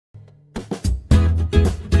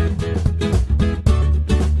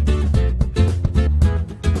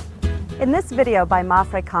In this video by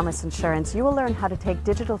Mapfre Commerce Insurance, you will learn how to take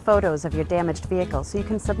digital photos of your damaged vehicle so you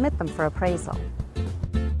can submit them for appraisal.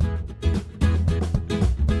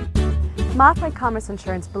 Mapfre Commerce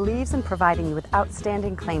Insurance believes in providing you with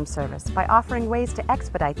outstanding claim service by offering ways to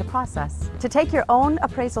expedite the process. To take your own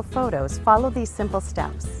appraisal photos, follow these simple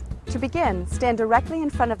steps. To begin, stand directly in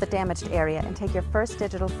front of the damaged area and take your first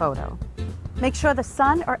digital photo. Make sure the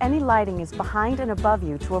sun or any lighting is behind and above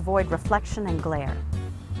you to avoid reflection and glare.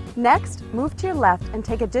 Next, move to your left and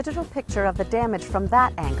take a digital picture of the damage from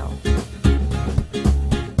that angle.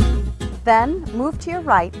 Then, move to your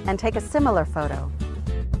right and take a similar photo.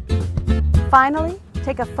 Finally,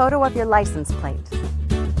 take a photo of your license plate.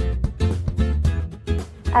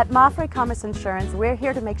 At Mapfre Commerce Insurance, we're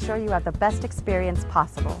here to make sure you have the best experience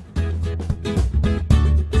possible.